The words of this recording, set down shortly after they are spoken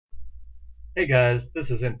Hey guys,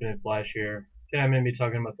 this is Infinite Flash here. Today I'm going to be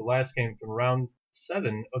talking about the last game from round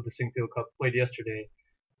 7 of the Sinquefield Cup played yesterday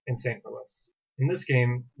in St. Louis. In this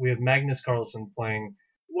game, we have Magnus Carlsen playing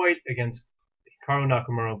white against Hikaru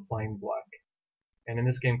Nakamura playing black. And in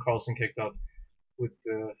this game, Carlsen kicked off with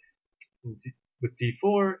with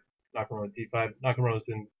d4, Nakamura with d5. Nakamura has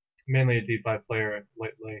been mainly a d5 player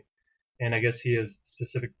lately, and I guess he has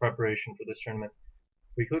specific preparation for this tournament.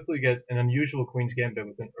 We quickly get an unusual queen's gambit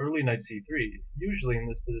with an early knight c3. Usually in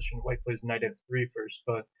this position, white plays knight f3 first,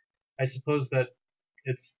 but I suppose that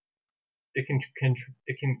it's it can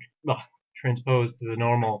transpose to the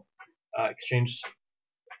normal exchange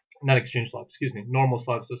not exchange Slav, excuse me, normal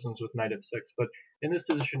Slav systems with knight f6. But in this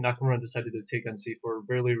position, Nakamura decided to take on c4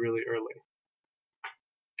 really early.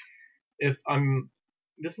 If I'm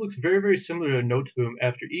This looks very similar to note boom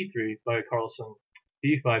after e3 by Carlsen,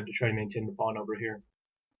 b5 to try to maintain the pawn over here,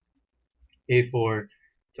 a4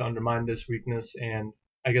 to undermine this weakness, and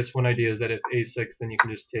I guess one idea is that if a6, then you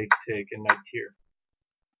can just take, and knight here.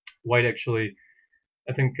 White actually,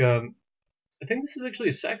 I think this is actually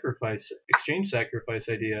a exchange sacrifice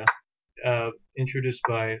idea introduced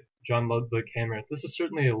by John Ludwig Hammer. This is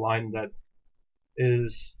certainly a line that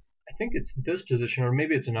is, I think it's this position, or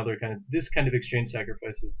maybe it's another this kind of exchange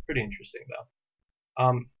sacrifice is pretty interesting though.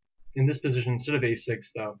 In this position, instead of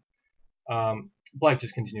a6 though, black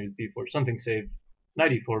just continued with b4, something safe.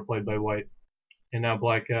 Knight e4 played by white, and now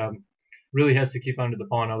black really has to keep onto the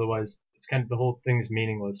pawn, otherwise it's the whole thing is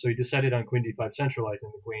meaningless. So he decided on queen d5,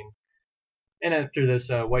 centralizing the queen. And after this,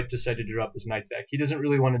 white decided to drop his knight back. He doesn't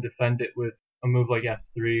really want to defend it with a move like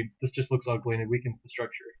f3. This just looks ugly and it weakens the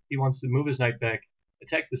structure. He wants to move his knight back,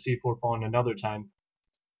 attack the c4 pawn another time,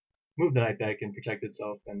 move the knight back and protect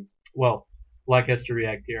itself. And, well, black has to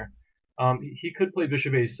react here. He could play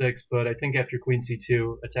bishop a6, but I think after queen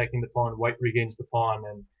c2, attacking the pawn, white regains the pawn,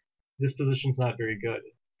 and this position's not very good.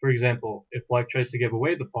 For example, if black tries to give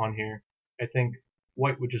away the pawn here, I think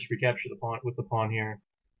white would just recapture the pawn with the pawn here.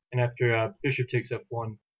 And after bishop takes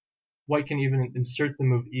f1, white can even insert the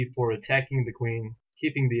move e4, attacking the queen,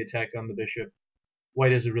 keeping the attack on the bishop.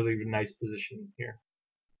 White has a really nice position here.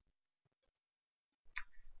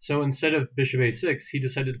 So instead of bishop a6, he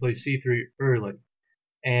decided to play c3 early.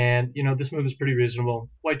 And, this move is pretty reasonable.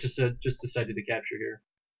 White just decided to capture here.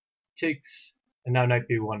 Takes, and now knight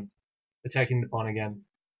b1, attacking the pawn again.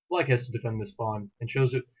 Black has to defend this pawn, and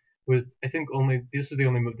shows it with, I think this is the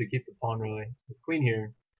only move to keep the pawn really, with queen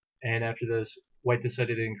here. And after this, white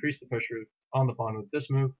decided to increase the pressure on the pawn with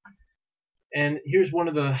this move. And here's one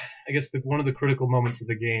of the, one of the critical moments of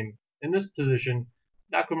the game. In this position,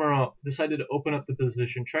 Nakamura decided to open up the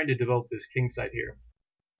position, trying to develop this king side here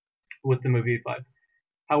with the move e5.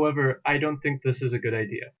 However, I don't think this is a good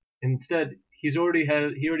idea. Instead, he already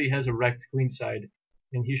has a wrecked queen side,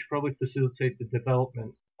 and he should probably facilitate the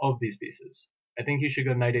development of these pieces. I think he should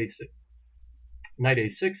go knight a6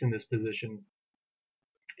 in this position.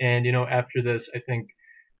 And after this, I think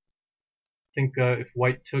if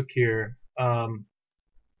white took here, then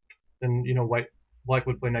black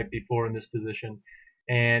would play knight b4 in this position,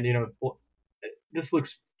 and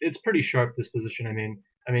it's pretty sharp, this position. I mean,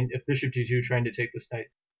 if bishop d2 trying to take this knight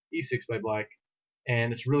e6 by black,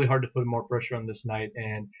 and it's really hard to put more pressure on this knight,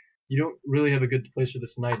 and you don't really have a good place where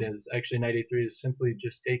this knight is. Actually, knight a3 is simply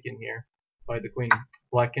just taken here by the queen.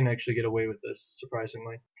 Black can actually get away with this,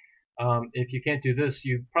 surprisingly. If you can't do this,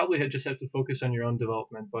 you probably just have to focus on your own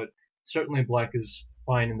development, but certainly black is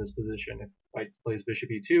fine in this position. If white plays bishop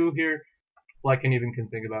e2 here, black can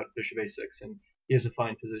think about bishop a6, and he has a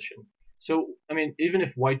fine position. So, even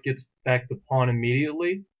if white gets back the pawn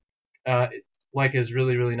immediately, black has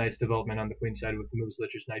really nice development on the queen side with the moves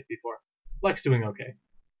such as knight b4. Black's doing okay.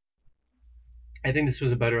 I think this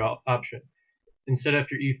was a better option. Instead,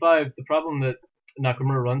 after e5, the problem that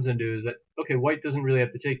Nakamura runs into is that, okay, white doesn't really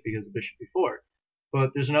have to take because of bishop b4,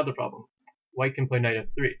 but there's another problem. White can play knight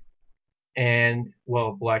f3, and,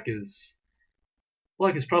 well, black is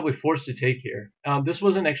probably forced to take here. This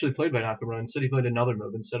wasn't actually played by Nakamura. Instead, he played another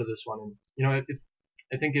move instead of this one. And I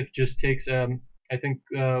think if just takes, I think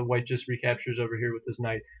white just recaptures over here with his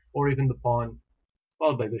knight, or even the pawn,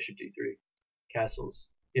 followed by bishop d3, castles.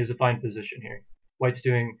 He has a fine position here. White's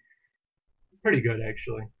doing pretty good,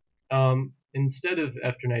 actually. Instead of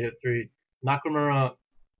after knight f3, Nakamura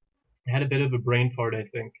had a bit of a brain fart, I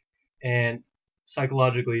think, and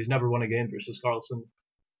psychologically, he's never won a game versus Carlsen.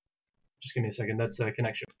 Just give me a second, that's a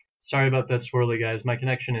connection. Sorry about that, swirly guys. My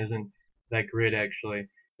connection isn't that great, actually.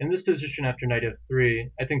 In this position after knight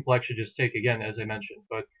f3, I think black should just take again, as I mentioned,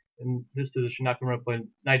 but in this position, Nakamura played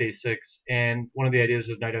knight a6, and one of the ideas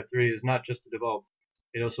of knight f3 is not just to develop,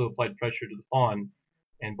 it also applied pressure to the pawn.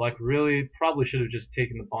 And black really probably should have just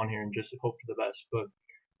taken the pawn here and just hoped for the best, but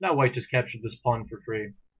now white just captured this pawn for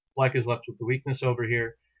free. Black is left with the weakness over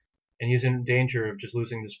here, and he's in danger of just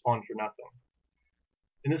losing this pawn for nothing.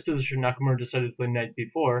 In this position, Nakamura decided to play knight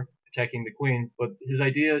b4, attacking the queen, but his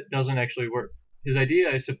idea doesn't actually work. His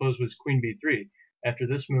idea, I suppose, was queen b3. After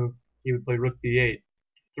this move, he would play rook b8,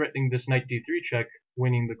 threatening this knight d3 check,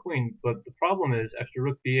 winning the queen, but the problem is, after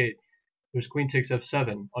rook b8, there's queen takes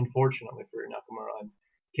f7, unfortunately for Nakamura, and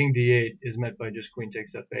king d8 is met by just queen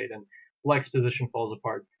takes f8, and black's position falls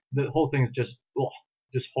apart. The whole thing is just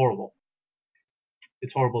horrible.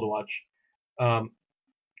 It's horrible to watch.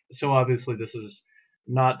 So obviously this is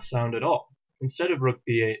not sound at all. Instead of rook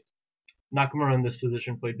b8, Nakamura in this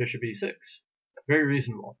position played bishop e6. Very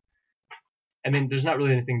reasonable. I mean, there's not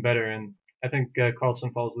really anything better, and I think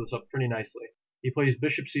Carlsen follows this up pretty nicely. He plays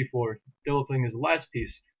bishop c4, developing his last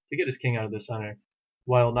piece to get his king out of the center,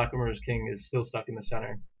 while Nakamura's king is still stuck in the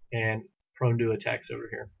center and prone to attacks over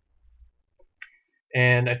here.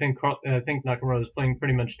 And I think Nakamura is playing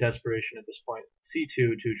pretty much desperation at this point.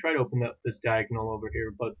 c2 to try to open up this diagonal over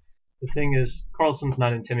here, but the thing is, Carlsen's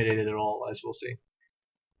not intimidated at all, as we'll see.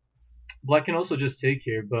 Black can also just take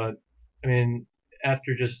here, but I mean,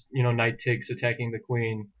 after just knight takes attacking the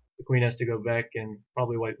queen has to go back, and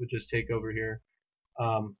probably white would just take over here,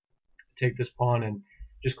 take this pawn, and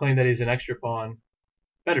just claim that he's an extra pawn,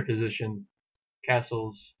 better position,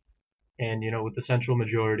 castles, and with the central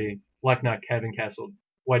majority, black not having castled,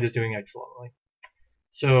 white is doing excellently.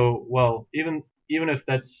 So, well, even if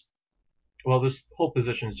that's, well, this whole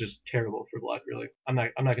position is just terrible for black, really. I'm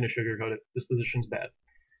not going to sugarcoat it. This position's bad.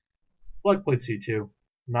 Black played c2.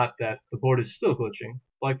 Not that the board is still glitching.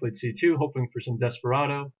 Black played c2, hoping for some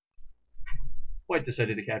desperado. White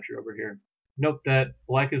decided to capture over here. Note that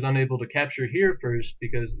black is unable to capture here first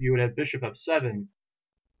because you would have bishop f7, and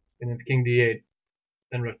then king d8,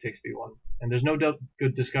 then rook takes b1. And there's no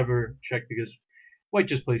good discover check because white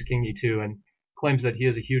just plays king e2 and claims that he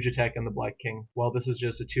has a huge attack on the black king, while this is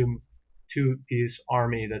just a two-piece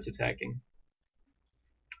army that's attacking.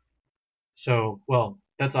 So, well,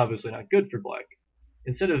 that's obviously not good for black.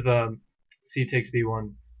 Instead of c takes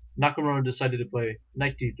b1, Nakamura decided to play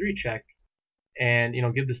knight d3 check, and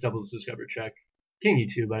give this double discover check, king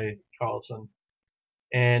e2 by Carlsen.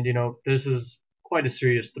 And this is quite a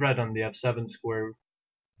serious threat on the f7 square.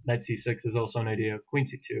 Knight c6 is also an idea. Queen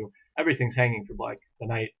c2, everything's hanging for black. The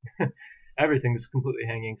knight, everything's completely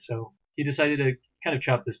hanging. So he decided to kind of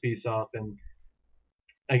chop this piece off, and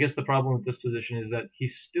I guess the problem with this position is that he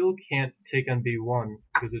still can't take on b1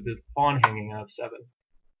 because of this pawn hanging on f7.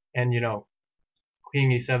 And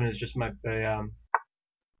king e7 is just met by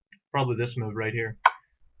probably this move right here.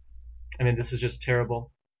 I mean, this is just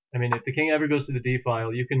terrible. I mean, if the king ever goes to the d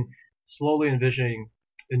file, you can slowly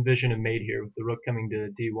envision a mate here with the rook coming to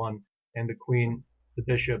d1, and the queen, the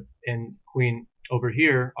bishop, and queen over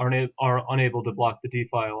here are unable to block the d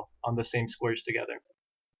file on the same squares together.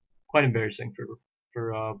 Quite embarrassing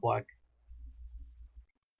for black.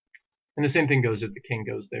 And the same thing goes if the king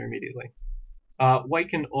goes there immediately. White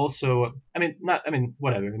can also,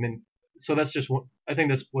 whatever. So that's just what, I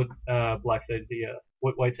think that's what black's idea,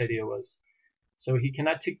 what white's idea was. So he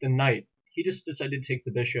cannot take the knight. He just decided to take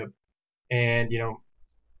the bishop, and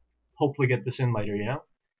hopefully get this in later,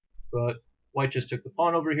 But white just took the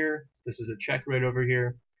pawn over here. This is a check right over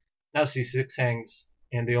here. Now c6 hangs,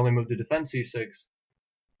 and the only move to defend c6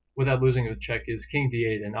 without losing a check is king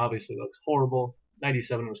d8, and obviously looks horrible. Knight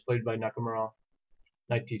e7 was played by Nakamura.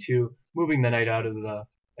 Knight d2, moving the knight out of the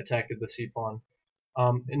attack of the c pawn.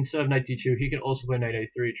 Instead of knight d2, he could also play knight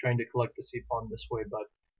a3, trying to collect the c pawn this way, but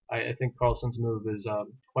I think Carlsen's move is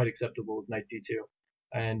quite acceptable with knight d2.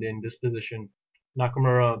 And in this position,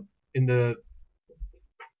 Nakamura, in the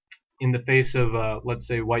face of let's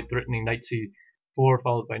say white threatening knight c4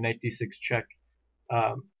 followed by knight d6 check,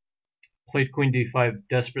 played queen d5,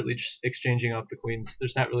 desperately exchanging off the queens.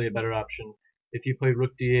 There's not really a better option. If you play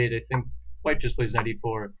rook d8, I think white just plays knight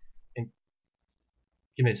e4. And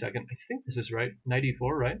give me a second. I think this is right. Knight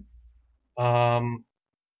e4, right?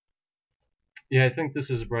 Yeah, I think this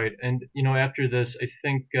is right. And after this, I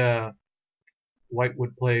think white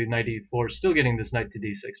would play knight e4, still getting this knight to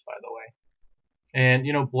d6, by the way. And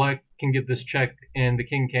black can get this check, and the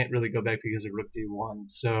king can't really go back because of rook d1.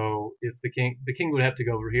 So if the king would have to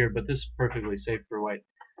go over here, but this is perfectly safe for white.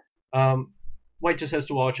 White just has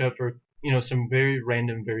to watch out for some very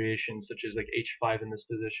random variations, such as like h5 in this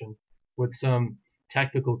position, with some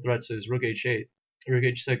tactical threats as rook h8, rook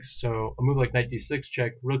h6. So a move like knight d6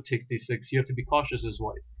 check, rook takes d6. You have to be cautious as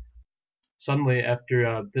white. Suddenly,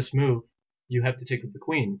 after this move, you have to take with the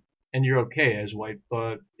queen. and you're okay as white.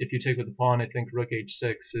 But if you take with the pawn, I think rook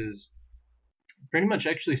h6 is pretty much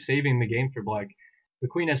actually saving the game for black. The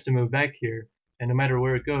queen has to move back here, and no matter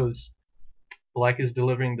where it goes, black is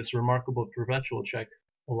delivering this remarkable perpetual check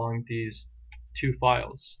along these two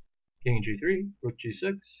files. King g3, rook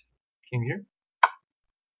g6, king here,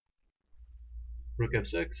 rook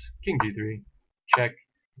f6, king g3, check.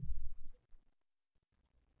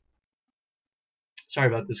 Sorry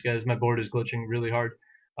about this, guys. My board is glitching really hard.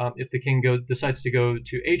 If the king decides to go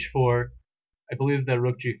to h4, I believe that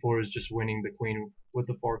rook g4 is just winning the queen with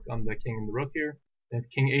the fork on the king and the rook here. And if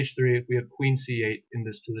king h3, we have queen c8 in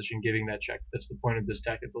this position, giving that check. That's the point of this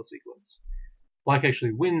tactical sequence. Black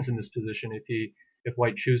actually wins in this position if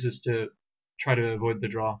white chooses to try to avoid the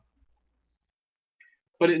draw.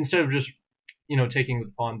 But instead of just taking with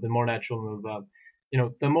the pawn, the more natural move,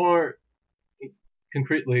 the more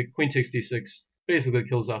concretely, queen takes d6 basically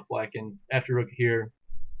kills off black, and after rook here,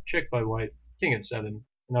 check by white, king f7,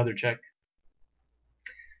 another check,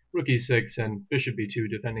 rook e6, and bishop b2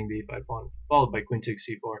 defending the e5 pawn, followed by queen takes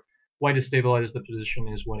c4. White has stabilized the position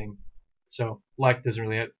and is winning, so black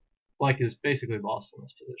is basically lost in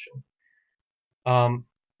this position.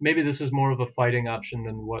 Maybe this is more of a fighting option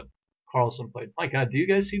than what Carlsen played. My god, do you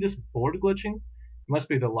guys see this board glitching? It must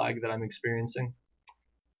be the lag that I'm experiencing.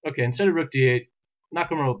 Okay, instead of rook d8,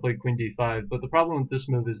 Nakamura played queen d5, but the problem with this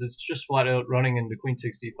move is it's just flat out running into queen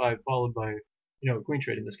takes d5, followed by, queen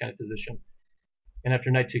trade in this kind of position. And after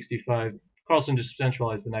knight takes d5, Carlsen just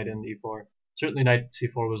centralized the knight in e4. Certainly knight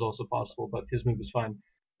c4 was also possible, but his move was fine.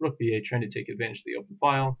 Rook b8, trying to take advantage of the open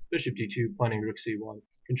file. Bishop d2, planning rook c1,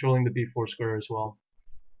 controlling the b4 square as well.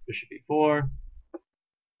 Bishop e4.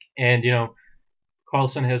 And,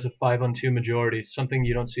 Carlsen has a 5-on-2 majority, something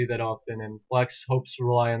you don't see that often, and black's hopes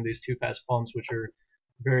rely on these two fast pawns, which are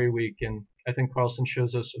very weak, and I think Carlsen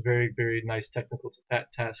shows us a very, very nice technical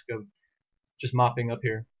task of just mopping up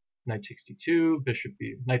here. Knight takes d2,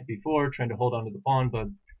 knight b4, trying to hold on to the pawn, but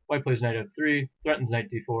white plays knight f3, threatens knight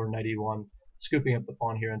d4, knight e1, scooping up the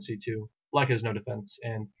pawn here on c2. Black has no defense,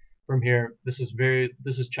 and from here, this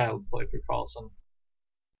is child's play for Carlsen.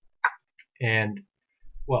 And,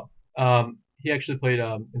 well, he actually played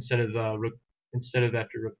instead of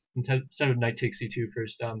knight takes c2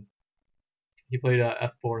 first. He played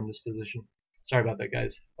f4 in this position. Sorry about that,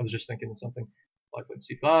 guys. I was just thinking of something. Black played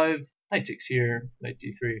c5, knight takes here, knight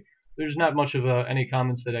d3. There's not much of any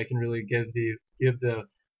comments that I can really give the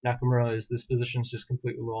Nakamura, as this position is just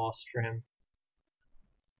completely lost for him.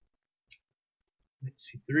 Knight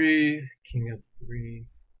c3, king f3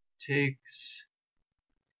 takes,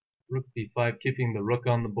 rook b5, keeping the rook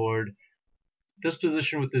on the board. This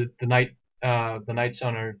position with the knights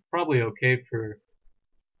on are probably okay for.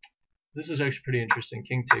 This is actually pretty interesting.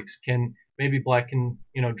 King takes. Maybe black can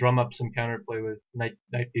drum up some counterplay with knight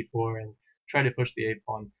b4 and try to push the a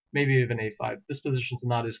pawn. Maybe even a5. This position is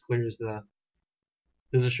not as clear as the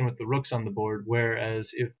position with the rooks on the board. Whereas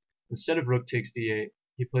if instead of rook takes d8,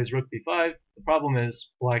 he plays rook b5, the problem is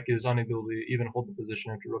black is unable to even hold the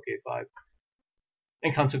position after rook a5,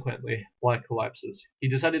 and consequently black collapses. He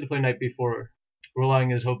decided to play knight b4,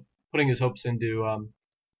 putting his hopes into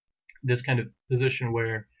this kind of position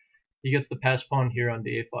where he gets the pass pawn here on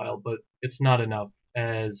the a file, but it's not enough,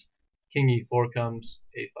 as king e4 comes,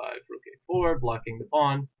 a5, rook a4, blocking the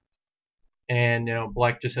pawn, and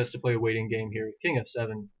black just has to play a waiting game here. King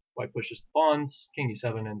f7, white pushes the pawns, king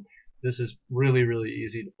e7, and this is really, really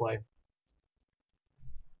easy to play.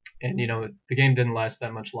 And the game didn't last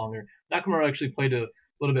that much longer. Nakamura actually played a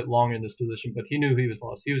little bit longer in this position, but he knew he was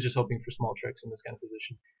lost. He was just hoping for small tricks in this kind of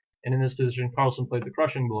position. And in this position, Carlsen played the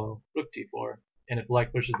crushing blow, rook d4, and if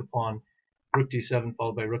black pushes the pawn, rook d7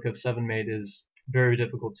 followed by rook f7 mate is very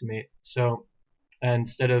difficult to mate. So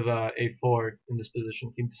instead of a4 in this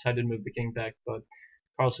position, he decided to move the king back, but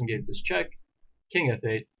Carlsen gave this check, king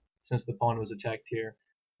f8, since the pawn was attacked here,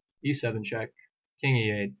 e7 check, king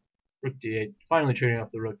e8, rook d8, finally trading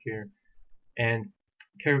off the rook here, and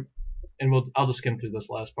I'll just skim through this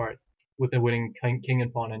last part with a winning king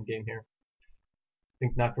and pawn endgame here. I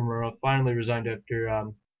think Nakamura finally resigned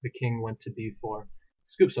after the king went to d4,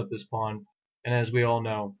 scoops up this pawn, and as we all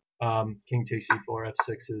know, king takes e4,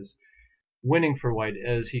 f6 is winning for white,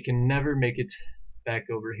 as he can never make it back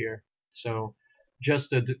over here. So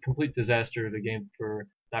just a complete disaster of a game for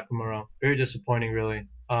Nakamura. Very disappointing, really.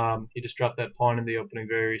 He just dropped that pawn in the opening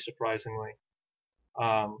very surprisingly.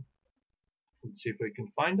 Let's see if we can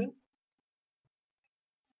find it.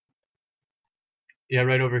 Yeah,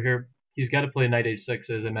 right over here. He's got to play knight a6,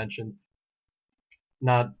 as I mentioned.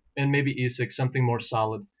 And maybe e6, something more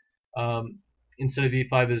solid. Instead of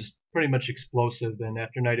e5 is pretty much explosive, and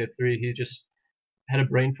after knight f3, he just had a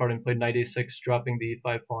brain fart and played knight a6, dropping the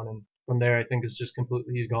e5 pawn, and from there I think it's just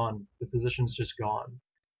completely, he's gone. The position's just gone.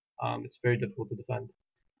 It's very difficult to defend,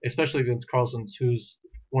 especially against Carlsen, who's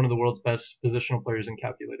one of the world's best positional players and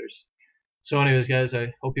calculators. So anyways, guys,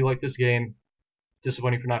 I hope you like this game.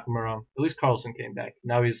 Disappointing for Nakamura. At least Carlsen came back.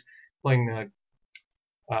 Now he's playing,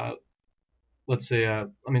 let's say, let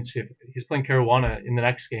me see if he's playing Caruana in the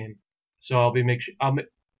next game. So I'll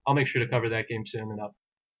make sure to cover that game soon enough.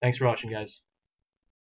 Thanks for watching, guys.